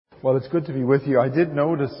Well, it's good to be with you. I did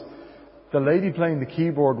notice the lady playing the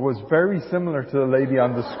keyboard was very similar to the lady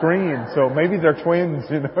on the screen, so maybe they're twins,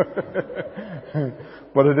 you know.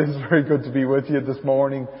 But it is very good to be with you this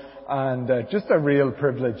morning, and just a real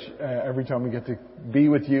privilege every time we get to be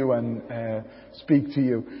with you and speak to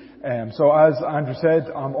you. So as Andrew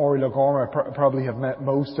said, I'm Ori O'Gorman. I probably have met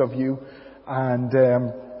most of you, and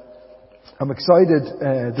I'm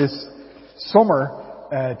excited this summer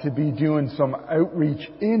to be doing some outreach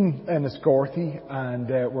in Enniscorthy, and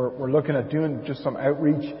we're looking at doing just some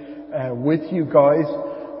outreach with you guys,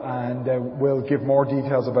 and we'll give more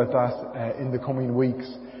details about that in the coming weeks.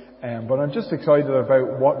 But I'm just excited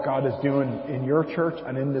about what God is doing in your church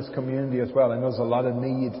and in this community as well. I know there's a lot of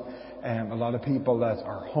need, a lot of people that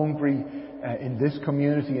are hungry in this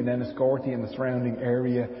community in Enniscorthy and the surrounding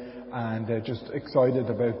area, and just excited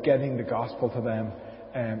about getting the gospel to them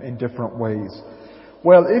in different ways.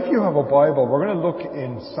 Well, if you have a Bible, we're going to look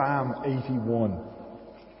in Psalm 81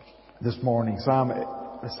 this morning. Psalm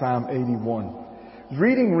 81. I was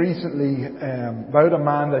reading recently about a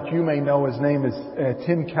man that you may know. His name is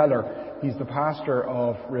Tim Keller. He's the pastor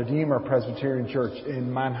of Redeemer Presbyterian Church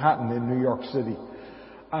in Manhattan in New York City.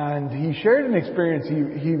 And he shared an experience.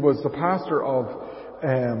 He was the pastor of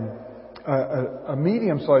a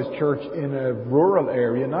medium-sized church in a rural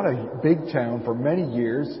area, not a big town, for many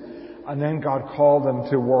years. And then God called him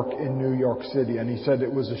to work in New York City. And he said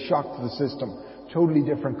it was a shock to the system. Totally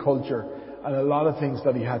different culture. And a lot of things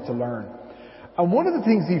that he had to learn. And one of the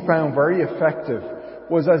things he found very effective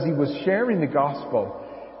was as he was sharing the gospel,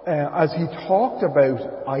 as he talked about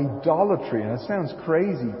idolatry. And it sounds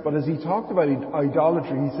crazy, but as he talked about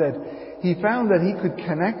idolatry, he said he found that he could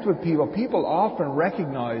connect with people. People often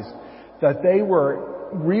recognized that they were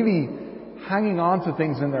really hanging on to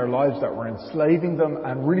things in their lives that were enslaving them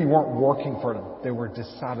and really weren't working for them. They were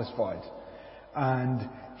dissatisfied. And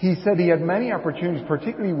he said he had many opportunities,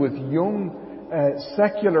 particularly with young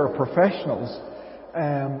secular professionals.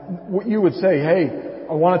 You would say, hey,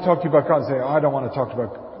 I want to talk to you about God. And say, I don't want to talk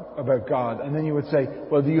about God. And then you would say,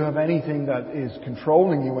 well, do you have anything that is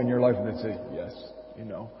controlling you in your life? And they'd say, yes, you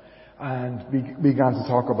know. And began to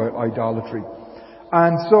talk about idolatry.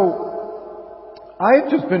 And so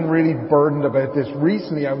I've just been really burdened about this.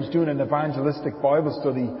 Recently, I was doing an evangelistic Bible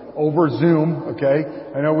study over Zoom, okay?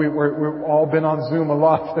 I know we've all been on Zoom a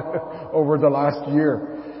lot over the last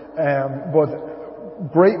year.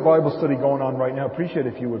 But great Bible study going on right now. Appreciate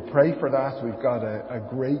if you would pray for that. We've got a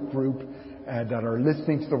great group that are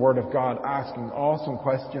listening to the Word of God, asking awesome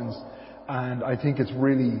questions. And I think it's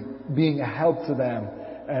really being a help to them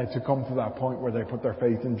to come to that point where they put their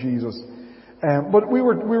faith in Jesus. But we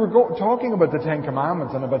were talking about the Ten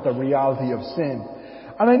Commandments and about the reality of sin.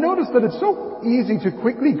 And I noticed that it's so easy to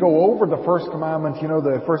quickly go over the first commandment. You know,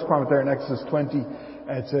 the first commandment there in Exodus 20,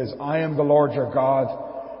 it says, I am the Lord your God.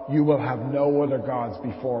 You will have no other gods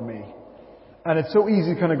before me. And it's so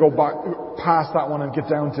easy to kind of go back past that one and get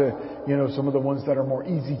down to, you know, some of the ones that are more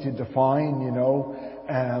easy to define, you know,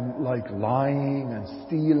 like lying and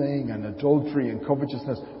stealing and adultery and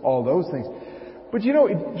covetousness, all those things. But you know,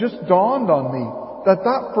 it just dawned on me that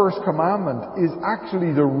first commandment is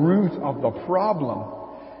actually the root of the problem,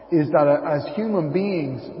 is that as human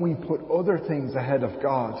beings, we put other things ahead of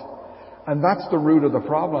God. And that's the root of the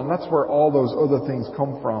problem. That's where all those other things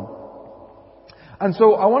come from. And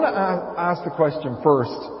so I want to ask the question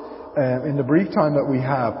first, in the brief time that we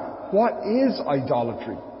have, what is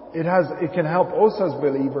idolatry? It can help us as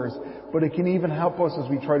believers, but it can even help us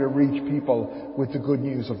as we try to reach people with the good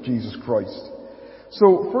news of Jesus Christ.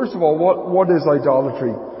 So, first of all, what is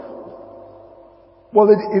idolatry? Well,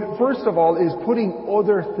 it first of all is putting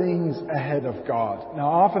other things ahead of God. Now,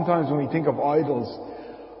 oftentimes when we think of idols,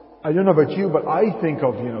 I don't know about you, but I think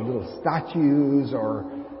of, you know, little statues or,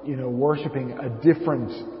 you know, worshipping a different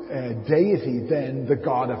deity than the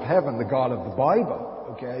God of heaven, the God of the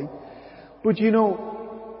Bible, okay? But, you know,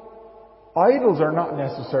 idols are not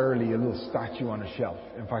necessarily a little statue on a shelf.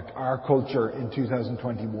 In fact, our culture in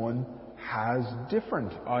 2021 has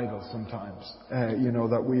different idols sometimes, you know,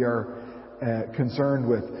 that we are concerned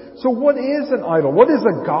with. So what is an idol? What is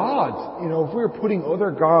a god? You know, if we're putting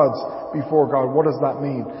other gods before God, what does that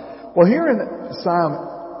mean? Well, here in Psalm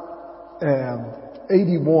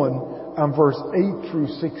 81 and verse 8 through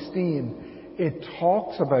 16, it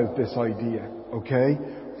talks about this idea, okay?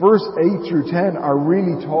 Verse 8 through 10 are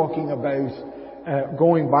really talking about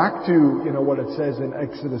going back to, you know, what it says in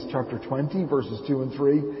Exodus chapter 20, verses 2 and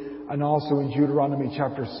 3, and also in Deuteronomy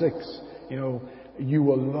chapter 6, you know, you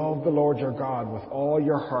will love the Lord your God with all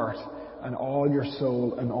your heart and all your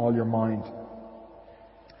soul and all your mind.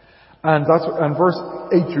 And verse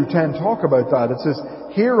 8 through 10 talk about that. It says,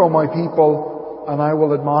 Hear, O my people, and I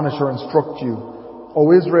will admonish or instruct you.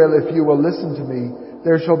 O Israel, if you will listen to me,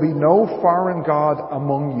 there shall be no foreign god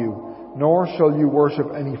among you, nor shall you worship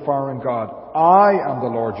any foreign god. I am the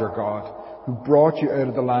Lord your God, who brought you out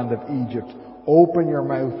of the land of Egypt. Open your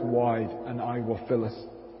mouth wide, and I will fill it.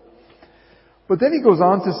 But then he goes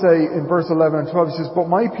on to say in verse 11 and 12, he says, but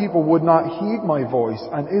my people would not heed my voice,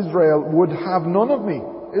 and Israel would have none of me.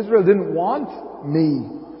 Israel didn't want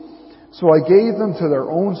me. So I gave them to their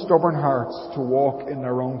own stubborn hearts to walk in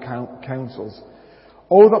their own counsels.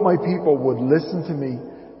 Oh, that my people would listen to me,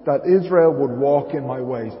 that Israel would walk in my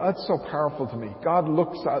ways. That's so powerful to me. God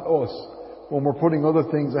looks at us when we're putting other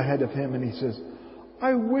things ahead of Him, and He says,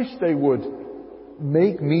 I wish they would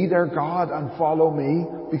make me their God and follow me.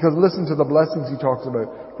 Because listen to the blessings He talks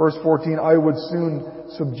about. Verse 14, I would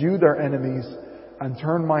soon subdue their enemies and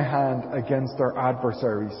turn my hand against their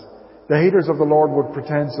adversaries. The haters of the Lord would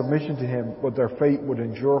pretend submission to Him, but their fate would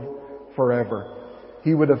endure forever.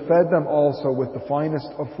 He would have fed them also with the finest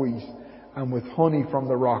of wheat, and with honey from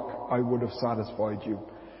the rock I would have satisfied you.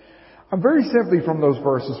 And very simply from those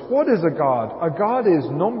verses, what is a God? A God is,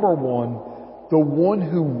 number one, the one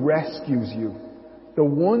who rescues you. The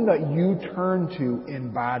one that you turn to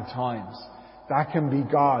in bad times. That can be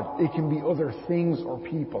God. It can be other things or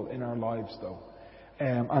people in our lives though.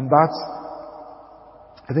 And that's,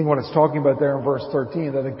 I think what it's talking about there in verse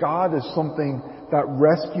 13, that a God is something that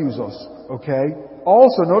rescues us, okay?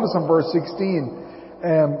 Also, notice in verse 16,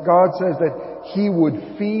 God says that He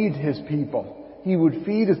would feed His people. He would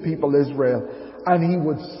feed His people Israel, and He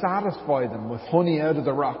would satisfy them with honey out of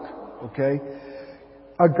the rock, okay?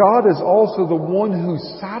 A God is also the one who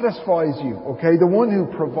satisfies you, okay? The one who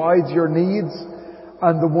provides your needs,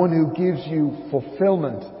 and the one who gives you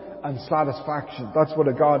fulfillment and satisfaction. That's what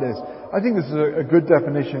a God is. I think this is a good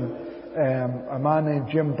definition. A man named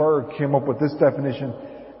Jim Berg came up with this definition.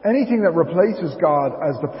 Anything that replaces God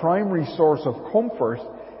as the primary source of comfort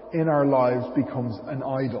in our lives becomes an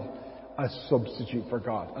idol, a substitute for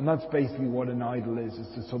God. And that's basically what an idol is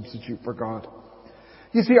to substitute for God.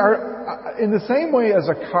 You see, in the same way as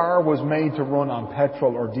a car was made to run on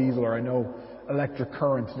petrol or diesel, or I know electric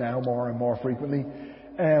currents now more and more frequently,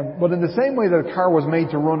 but in the same way that a car was made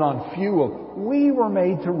to run on fuel, we were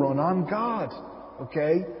made to run on God.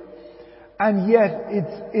 Okay? And yet,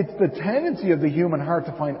 it's the tendency of the human heart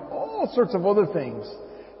to find all sorts of other things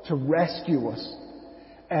to rescue us,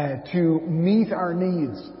 to meet our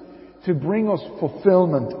needs, to bring us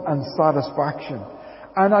fulfillment and satisfaction.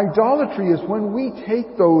 And idolatry is when we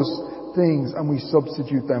take those things and we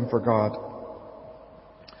substitute them for God.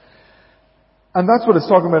 And that's what it's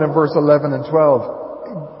talking about in verse 11 and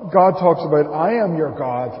 12. God talks about, I am your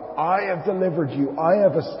God. I have delivered you. I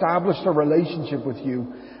have established a relationship with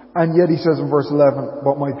you. And yet He says in verse 11,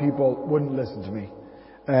 but my people wouldn't listen to me.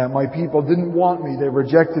 My people didn't want me. They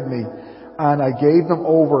rejected me. And I gave them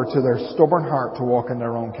over to their stubborn heart to walk in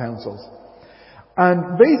their own counsels.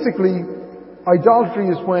 And basically, idolatry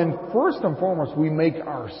is when, first and foremost, we make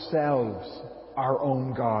ourselves our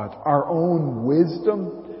own God, our own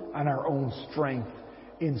wisdom and our own strength,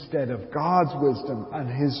 instead of God's wisdom and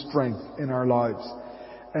His strength in our lives.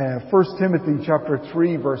 1 Timothy chapter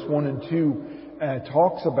 3 verse 1 and 2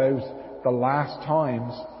 talks about the last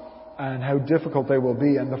times and how difficult they will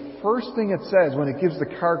be. And the first thing it says when it gives the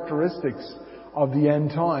characteristics of the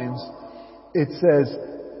end times, it says,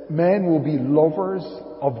 men will be lovers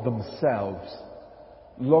of themselves.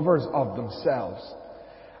 Lovers of themselves.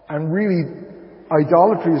 And really,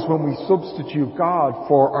 idolatry is when we substitute God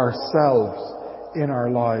for ourselves in our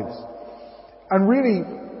lives. And really,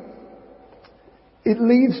 it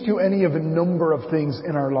leads to any of a number of things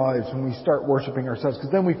in our lives when we start worshipping ourselves,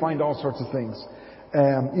 because then we find all sorts of things.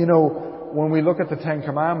 When we look at the Ten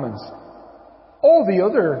Commandments, all the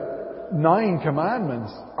other 9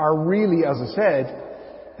 commandments are really, as I said,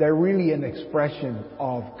 they're really an expression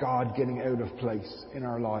of God getting out of place in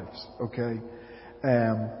our lives, okay?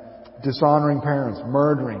 Dishonoring parents,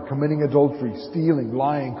 murdering, committing adultery, stealing,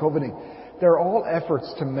 lying, coveting. They're all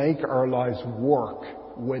efforts to make our lives work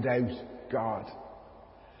without God.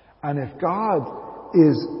 And if God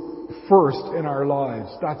is first in our lives,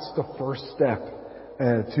 that's the first step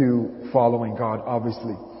to following God,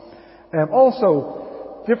 obviously.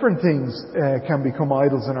 Also, different things can become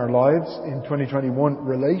idols in our lives. In 2021,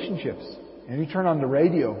 relationships. And you turn on the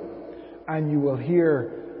radio and you will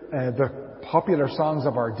hear the popular songs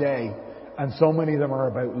of our day, and so many of them are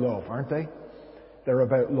about love, aren't they? They're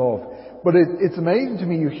about love. But it's amazing to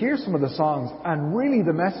me, you hear some of the songs, and really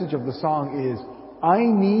the message of the song is, I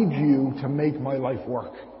need you to make my life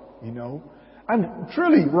work, you know? And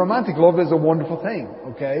truly, romantic love is a wonderful thing,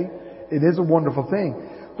 okay? It is a wonderful thing.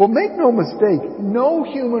 But make no mistake, no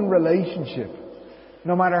human relationship,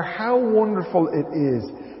 no matter how wonderful it is,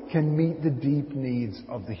 can meet the deep needs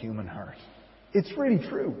of the human heart. It's really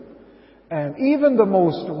true. Even the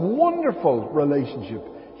most wonderful relationship,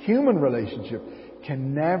 human relationship,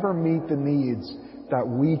 can never meet the needs that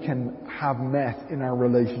we can have met in our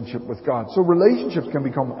relationship with God. So relationships can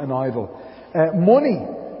become an idol. Money,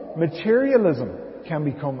 materialism can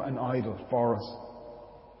become an idol for us.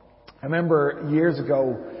 I remember years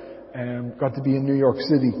ago, got to be in New York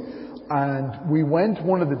City, and we went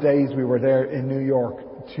one of the days we were there in New York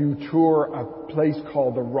to tour a place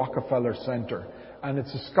called the Rockefeller Center. And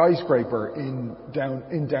it's a skyscraper in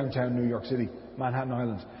downtown New York City, Manhattan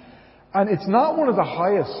Island. And it's not one of the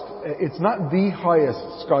highest, it's not the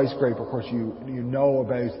highest skyscraper. Of course, you know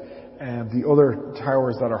about the other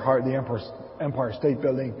towers that are higher. The Empire State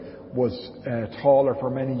Building was taller for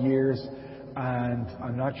many years. And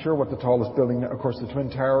I'm not sure what the tallest building, of course the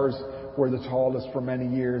Twin Towers were the tallest for many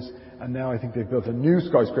years. And now I think they've built a new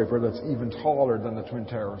skyscraper that's even taller than the Twin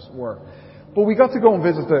Towers were. But we got to go and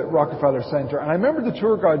visit the Rockefeller Center, and I remember the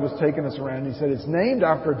tour guide was taking us around. He said it's named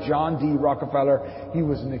after John D. Rockefeller. He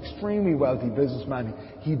was an extremely wealthy businessman.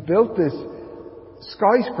 He built this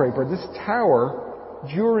skyscraper, this tower,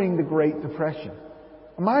 during the Great Depression.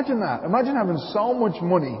 Imagine that. Imagine having so much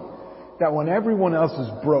money that when everyone else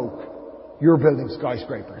is broke, you're building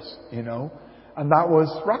skyscrapers, you know. And that was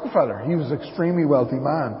Rockefeller. He was an extremely wealthy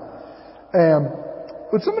man.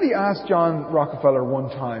 But somebody asked John Rockefeller one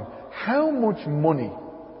time, how much money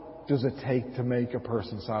does it take to make a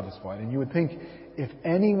person satisfied? And you would think if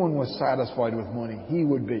anyone was satisfied with money, he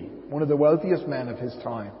would be one of the wealthiest men of his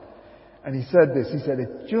time. And he said this, he said,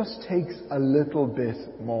 it just takes a little bit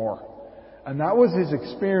more. And that was his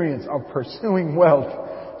experience of pursuing wealth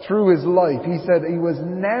through his life. He said he was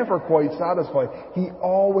never quite satisfied. He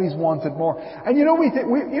always wanted more. And you know, I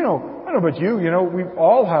don't know about you, we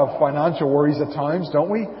all have financial worries at times, don't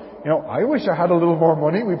we? I wish I had a little more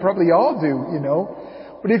money. We probably all do,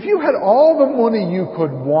 But if you had all the money you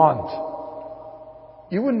could want,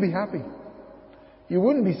 you wouldn't be happy. You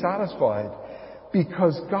wouldn't be satisfied.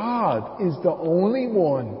 Because God is the only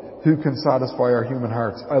one who can satisfy our human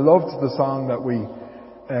hearts. I loved the song that we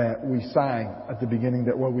sang at the beginning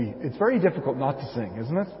it's very difficult not to sing,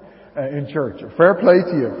 isn't it? In church. Fair play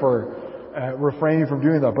to you for refraining from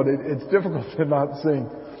doing that, but it's difficult to not sing.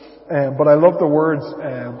 But I love the words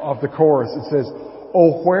of the chorus. It says,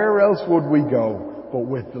 "Oh, where else would we go but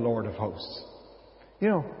with the Lord of hosts?"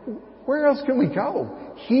 Where else can we go?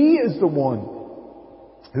 He is the one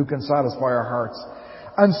who can satisfy our hearts.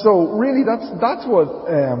 And so really that's what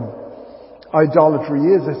idolatry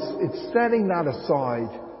is. It's setting that aside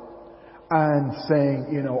and saying,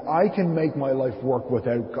 I can make my life work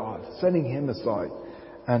without God. Setting Him aside.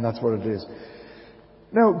 And that's what it is.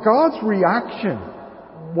 Now, God's reaction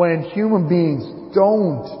when human beings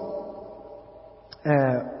don't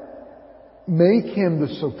make Him the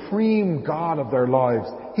supreme God of their lives,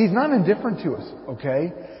 He's not indifferent to us,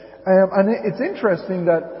 okay? And it's interesting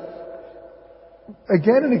that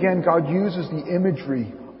again and again God uses the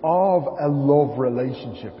imagery of a love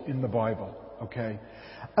relationship in the Bible, okay?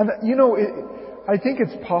 And I think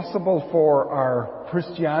it's possible for our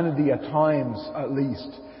Christianity at times, at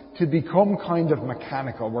least, to become kind of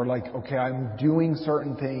mechanical. We're like, okay, I'm doing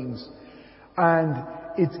certain things. And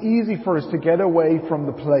it's easy for us to get away from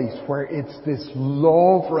the place where it's this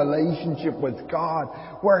love relationship with God,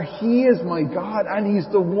 where He is my God and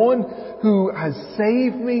He's the one who has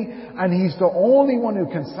saved me and He's the only one who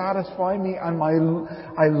can satisfy me, and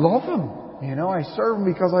I love Him. I serve Him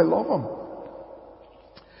because I love Him.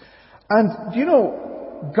 And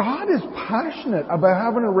God is passionate about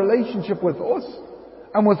having a relationship with us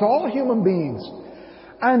and with all human beings.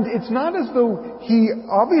 And it's not as though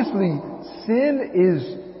obviously sin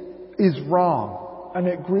is wrong and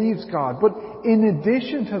it grieves God. But in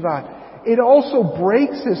addition to that, it also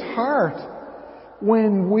breaks His heart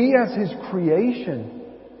when we as His creation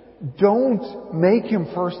don't make Him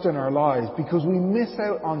first in our lives, because we miss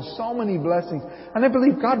out on so many blessings. And I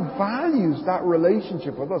believe God values that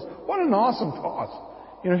relationship with us. What an awesome thought.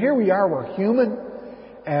 Here we are, we're human.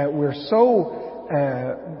 We're so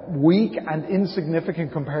weak and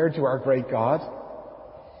insignificant compared to our great God.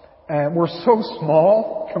 We're so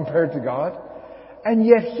small compared to God. And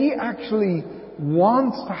yet He actually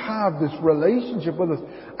wants to have this relationship with us.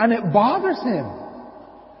 And it bothers Him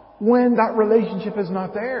when that relationship is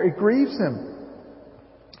not there. It grieves Him.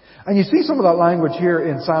 And you see some of that language here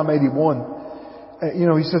in Psalm 81.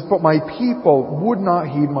 He says, "But my people would not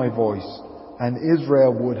heed my voice, and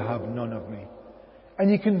Israel would have none of me."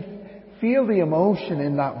 And you can feel the emotion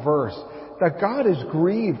in that verse, that God is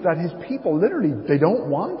grieved, that his people literally, they don't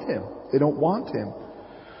want him. They don't want him.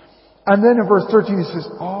 And then in verse 13 he says,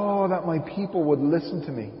 oh, that my people would listen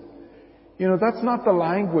to me. You know, that's not the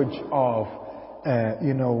language of,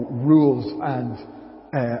 rules and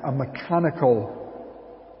a mechanical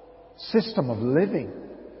system of living.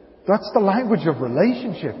 That's the language of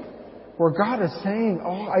relationship, where God is saying,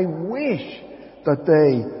 oh, I wish that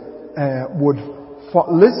they would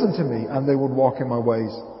listen to me and they would walk in my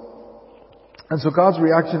ways. And so God's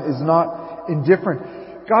reaction is not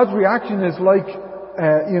indifferent. God's reaction is like,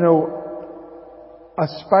 a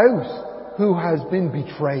spouse who has been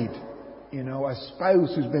betrayed. You know, a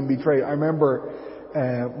spouse who's been betrayed. I remember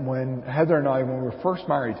when Heather and I, when we were first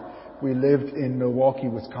married, we lived in Milwaukee,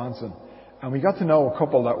 Wisconsin. And we got to know a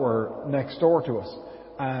couple that were next door to us.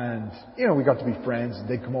 And, we got to be friends. And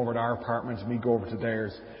they'd come over to our apartment and we'd go over to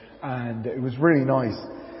theirs. And it was really nice.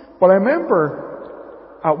 But I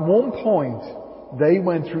remember at one point, they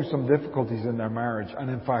went through some difficulties in their marriage. And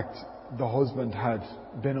in fact, the husband had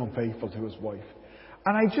been unfaithful to his wife.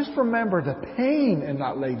 And I just remember the pain in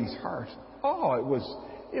that lady's heart. Oh, it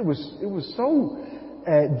was so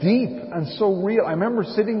deep and so real. I remember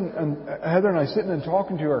sitting, and Heather and I sitting and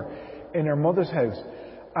talking to her in her mother's house,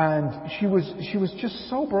 and she was just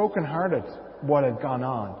so brokenhearted what had gone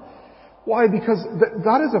on. Why? Because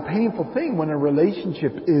that is a painful thing when a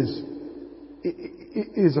relationship is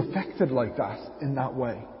affected like that, in that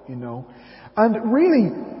way, And really,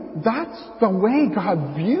 that's the way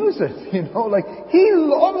God views it, Like, He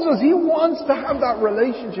loves us. He wants to have that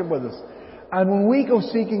relationship with us. And when we go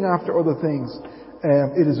seeking after other things,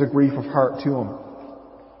 it is a grief of heart to Him.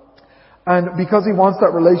 And because He wants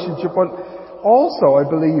that relationship, but also, I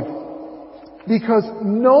believe, because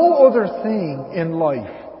no other thing in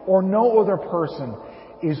life, or no other person,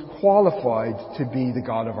 is qualified to be the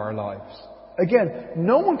God of our lives. Again,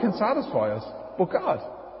 no one can satisfy us but God.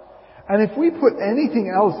 And if we put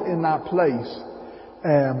anything else in that place,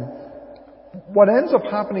 what ends up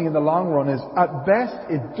happening in the long run is, at best,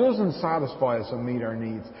 it doesn't satisfy us and meet our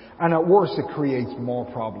needs. And at worst, it creates more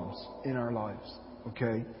problems in our lives.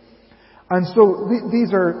 Okay? And so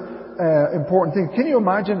these are important things. Can you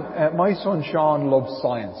imagine, my son Sean loves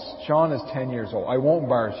science. Sean is 10 years old. I won't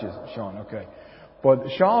embarrass you, Sean, okay? But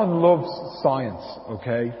Sean loves science,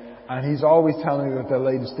 okay? And he's always telling me about the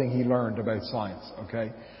latest thing he learned about science,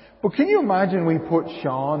 okay? But can you imagine we put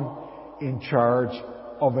Sean in charge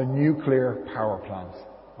of a nuclear power plant,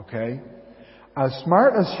 okay? As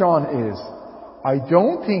smart as Sean is, I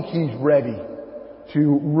don't think he's ready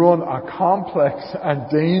to run a complex and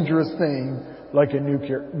dangerous thing like a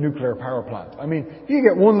nuclear power plant. I mean, if you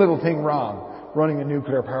get one little thing wrong running a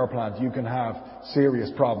nuclear power plant, you can have serious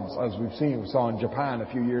problems, as we saw in Japan a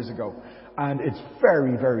few years ago. And it's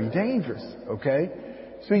very, very dangerous, okay?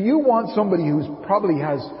 So you want somebody who probably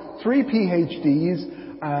has 3 PhDs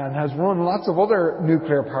and has run lots of other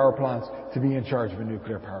nuclear power plants to be in charge of a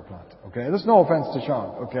nuclear power plant, okay? There's no offense to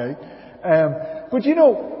Sean, okay? But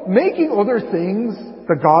making other things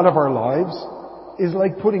the God of our lives is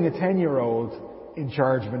like putting a 10-year-old in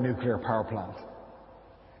charge of a nuclear power plant.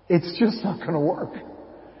 It's just not going to work.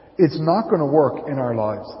 It's not going to work in our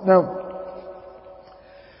lives. Now,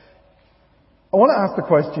 I want to ask the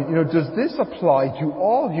question, does this apply to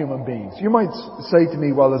all human beings? You might say to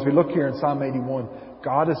me, well, as we look here in Psalm 81,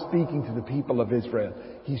 God is speaking to the people of Israel.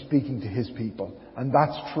 He's speaking to His people. And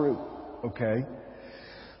that's true, okay?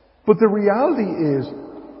 But the reality is,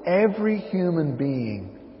 every human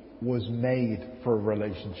being was made for a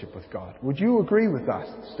relationship with God. Would you agree with that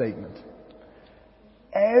statement?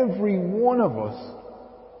 Every one of us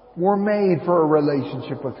were made for a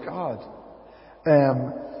relationship with God.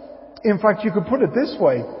 In fact, you could put it this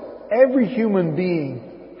way. Every human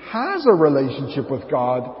being has a relationship with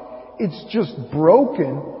God. It's just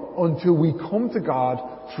broken until we come to God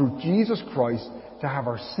through Jesus Christ to have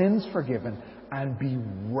our sins forgiven and be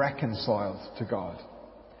reconciled to God.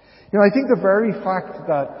 I think the very fact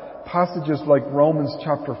that passages like Romans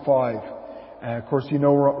chapter 5, of course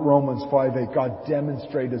Romans 5:8, God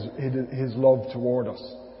demonstrated His love toward us.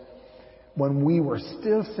 When we were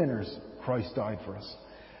still sinners, Christ died for us.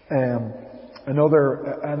 And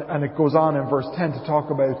it goes on in verse 10 to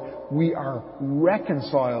talk about we are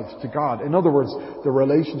reconciled to God. In other words, the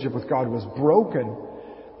relationship with God was broken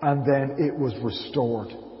and then it was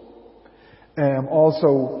restored.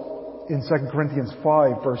 Also in 2 Corinthians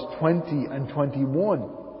 5 verse 20 and 21,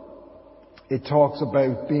 it talks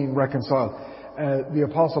about being reconciled. The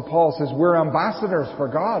Apostle Paul says we're ambassadors for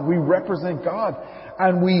God. We represent God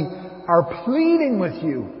and we are pleading with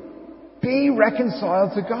you. Be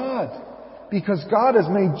reconciled to God. Because God has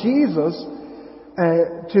made Jesus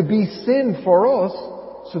to be sin for us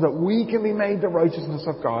so that we can be made the righteousness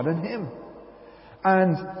of God in Him.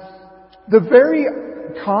 And the very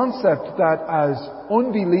concept that as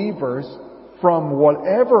unbelievers from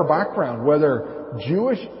whatever background, whether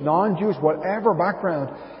Jewish, non-Jewish, whatever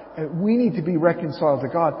background, we need to be reconciled to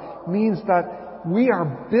God, means that we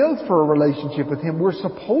are built for a relationship with Him. We're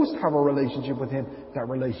supposed to have a relationship with Him. That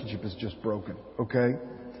relationship is just broken. Okay?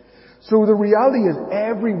 So the reality is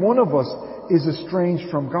every one of us is estranged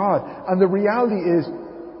from God. And the reality is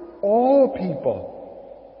all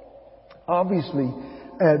people, obviously,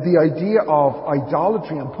 the idea of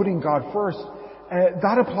idolatry and putting God first,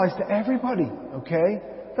 that applies to everybody, okay?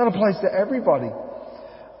 That applies to everybody.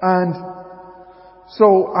 And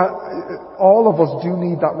so, all of us do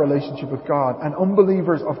need that relationship with God. And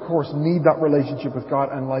unbelievers, of course, need that relationship with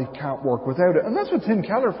God, and life can't work without it. And that's what Tim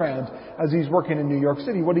Keller found as he's working in New York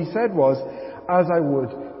City. What he said was, as I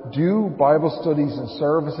would do Bible studies and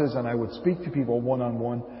services, and I would speak to people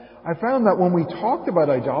one-on-one, I found that when we talked about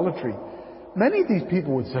idolatry, many of these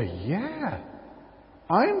people would say, yeah,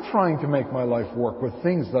 I'm trying to make my life work with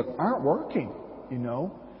things that aren't working, you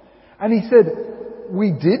know. And he said,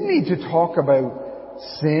 we did need to talk about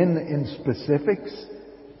sin in specifics,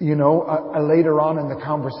 you know, later on in the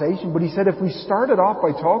conversation. But he said if we started off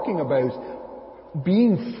by talking about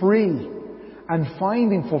being free and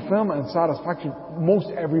finding fulfillment and satisfaction, most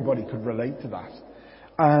everybody could relate to that.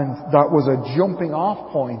 And that was a jumping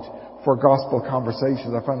off point for gospel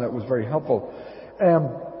conversations. I found that was very helpful.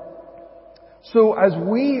 So as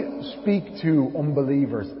we speak to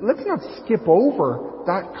unbelievers, let's not skip over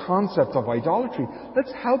that concept of idolatry.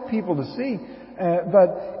 Let's help people to see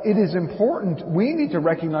that it is important. We need to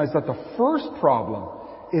recognize that the first problem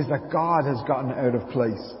is that God has gotten out of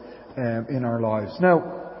place in our lives.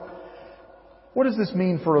 Now, what does this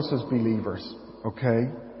mean for us as believers?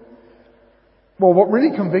 Okay? Well, what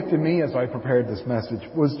really convicted me as I prepared this message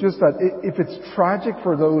was just that if it's tragic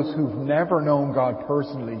for those who've never known God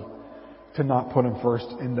personally to not put Him first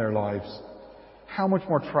in their lives, how much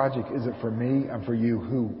more tragic is it for me and for you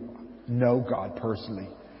who know God personally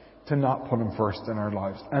to not put Him first in our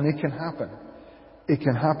lives? And it can happen. It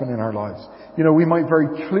can happen in our lives. You know, we might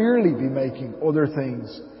very clearly be making other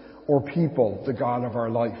things or people the God of our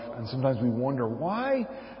life. And sometimes we wonder, why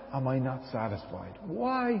am I not satisfied?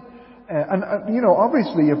 Why? You know,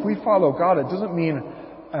 obviously, if we follow God, it doesn't mean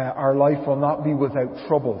our life will not be without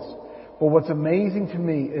troubles. But what's amazing to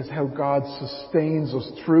me is how God sustains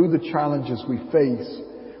us through the challenges we face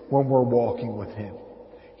when we're walking with Him.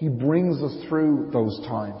 He brings us through those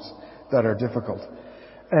times that are difficult.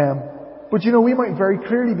 But you know, we might very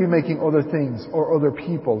clearly be making other things or other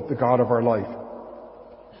people the God of our life.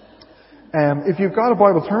 If you've got a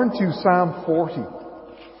Bible, turn to Psalm 40.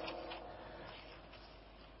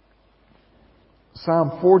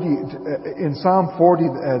 Psalm 40, in Psalm 40,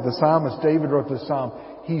 the psalmist David wrote this psalm.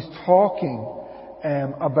 He's talking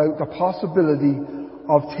about the possibility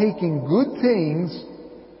of taking good things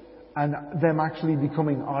and them actually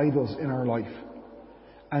becoming idols in our life.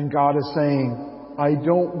 And God is saying, I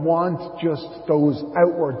don't want just those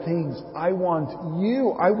outward things. I want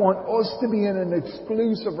you. I want us to be in an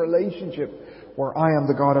exclusive relationship where I am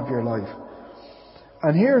the God of your life.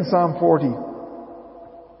 And here in Psalm 40,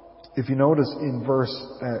 if you notice in verse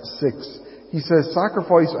 6, he says,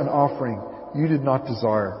 sacrifice and offering you did not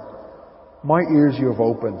desire. My ears you have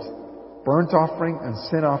opened. Burnt offering and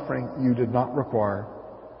sin offering you did not require.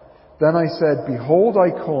 Then I said, behold,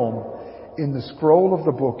 I come. In the scroll of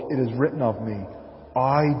the book it is written of me,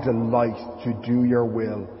 I delight to do your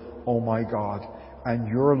will, O my God, and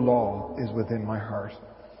your law is within my heart.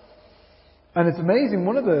 And it's amazing,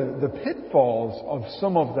 one of the pitfalls of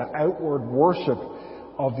some of the outward worship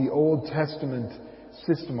of the Old Testament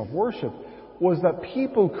system of worship was that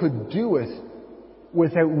people could do it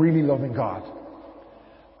without really loving God.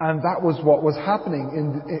 And that was what was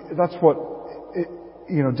happening. That's what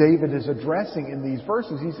David is addressing in these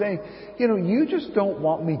verses. He's saying, you just don't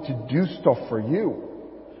want me to do stuff for you.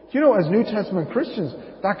 As New Testament Christians,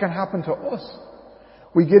 that can happen to us.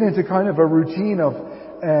 We get into kind of a routine of,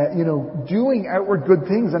 doing outward good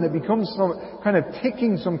things, and it becomes some kind of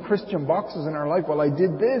ticking some Christian boxes in our life. Well, I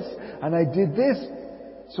did this, and I did this,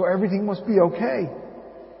 so everything must be okay.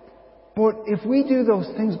 But if we do those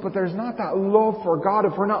things, but there's not that love for God,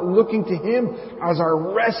 if we're not looking to Him as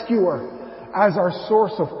our rescuer, as our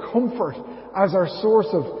source of comfort, as our source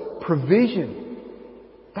of provision,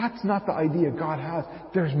 that's not the idea God has.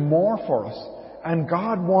 There's more for us. And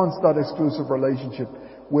God wants that exclusive relationship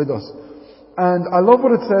with us. And I love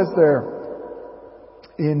what it says there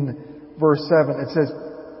in verse 7. It says,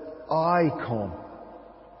 I come.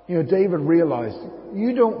 You know, David realized,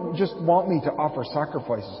 you don't just want me to offer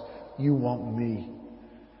sacrifices, you want me.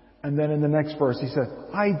 And then in the next verse he said,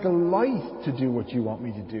 I delight to do what you want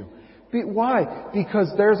me to do. Why?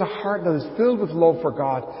 Because there's a heart that is filled with love for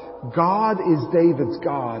God. God is David's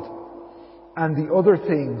God. And the other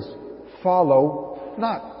things follow,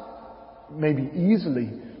 not maybe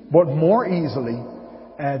easily, but more easily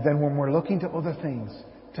than when we're looking to other things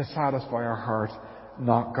to satisfy our heart,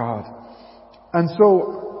 not God. And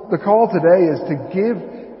so the call today is to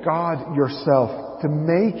give God yourself, to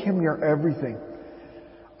make Him your everything.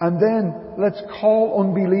 And then let's call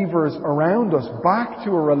unbelievers around us back to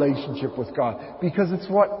a relationship with God, because it's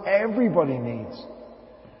what everybody needs.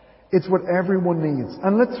 It's what everyone needs.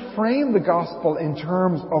 And let's frame the gospel in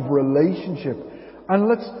terms of relationship. And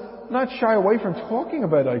let's not shy away from talking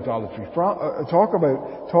about idolatry,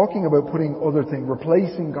 talking about putting other things,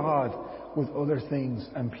 replacing God with other things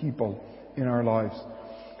and people in our lives.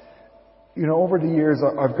 You know, over the years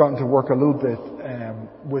I've gotten to work a little bit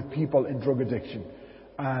with people in drug addiction.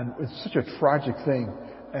 And it's such a tragic thing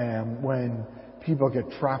when people get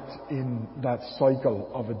trapped in that cycle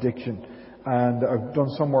of addiction. And I've done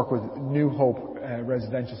some work with New Hope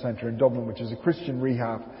Residential Centre in Dublin, which is a Christian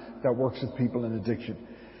rehab that works with people in addiction.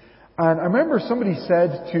 And I remember somebody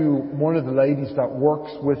said to one of the ladies that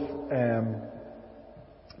works with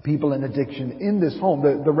people in addiction in this home,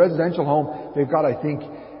 the residential home, they've got, I think,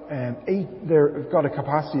 they've got a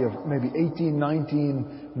capacity of maybe 18,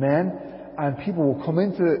 19 men. And people will come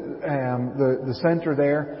into the centre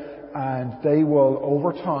there, and they will,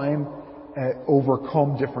 over time,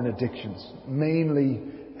 overcome different addictions, mainly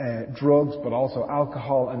drugs, but also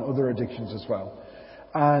alcohol and other addictions as well.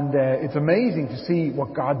 And it's amazing to see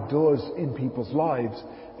what God does in people's lives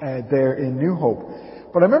there in New Hope.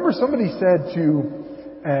 But I remember somebody said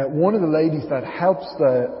to one of the ladies that helps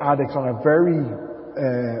the addicts on a very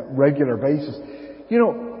regular basis, you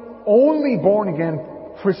know, only born again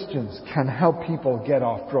Christians can help people get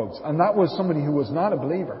off drugs. And that was somebody who was not a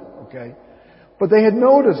believer, okay? But they had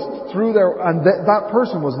noticed through that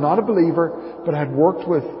person was not a believer, but had worked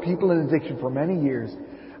with people in addiction for many years.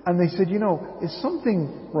 And they said, you know, it's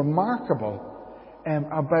something remarkable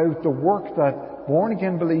about the work that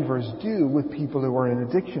born-again believers do with people who are in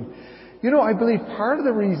addiction. You know, I believe part of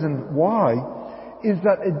the reason why is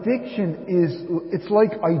that addiction it's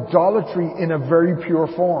like idolatry in a very pure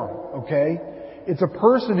form, okay? It's a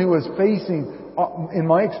person who is facing, in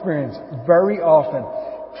my experience, very often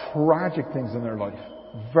tragic things in their life.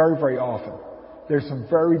 Very, very often. There's some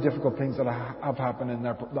very difficult things that have happened in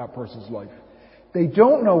that person's life. They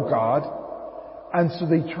don't know God, and so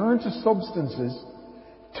they turn to substances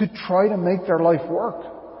to try to make their life work.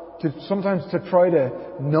 Sometimes to try to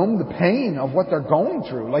numb the pain of what they're going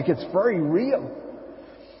through. Like it's very real.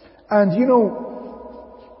 And you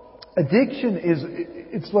know, addiction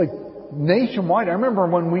it's like nationwide. I remember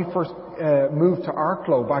when we first moved to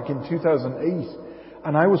Arklow back in 2008,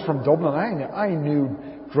 and I was from Dublin. I knew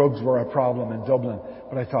drugs were a problem in Dublin,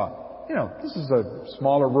 but I thought, you know, this is a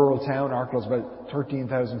smaller rural town. Arklow's about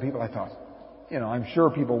 13,000 people. I thought, you know, I'm sure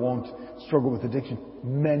people won't struggle with addiction.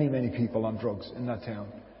 Many, many people on drugs in that town.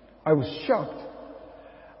 I was shocked.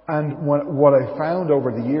 And what I found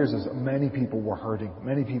over the years is that many people were hurting.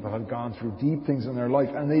 Many people had gone through deep things in their life,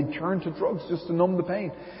 and they'd turned to drugs just to numb the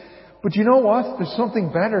pain. But you know what? There's something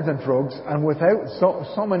better than drugs, and without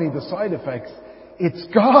so many of the side effects, it's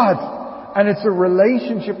God. And it's a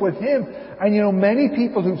relationship with Him. And you know, many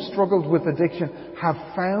people who've struggled with addiction have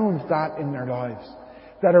found that in their lives.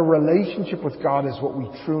 That a relationship with God is what we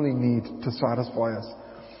truly need to satisfy us.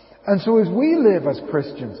 And so as we live as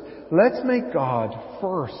Christians, let's make God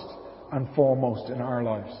first and foremost in our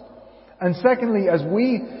lives. And secondly, as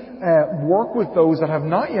we work with those that have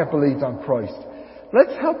not yet believed on Christ,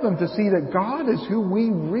 let's help them to see that God is who we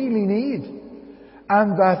really need.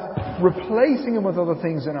 And that replacing Him with other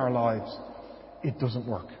things in our lives, it doesn't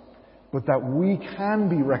work. But that we can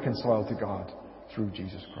be reconciled to God through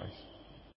Jesus Christ.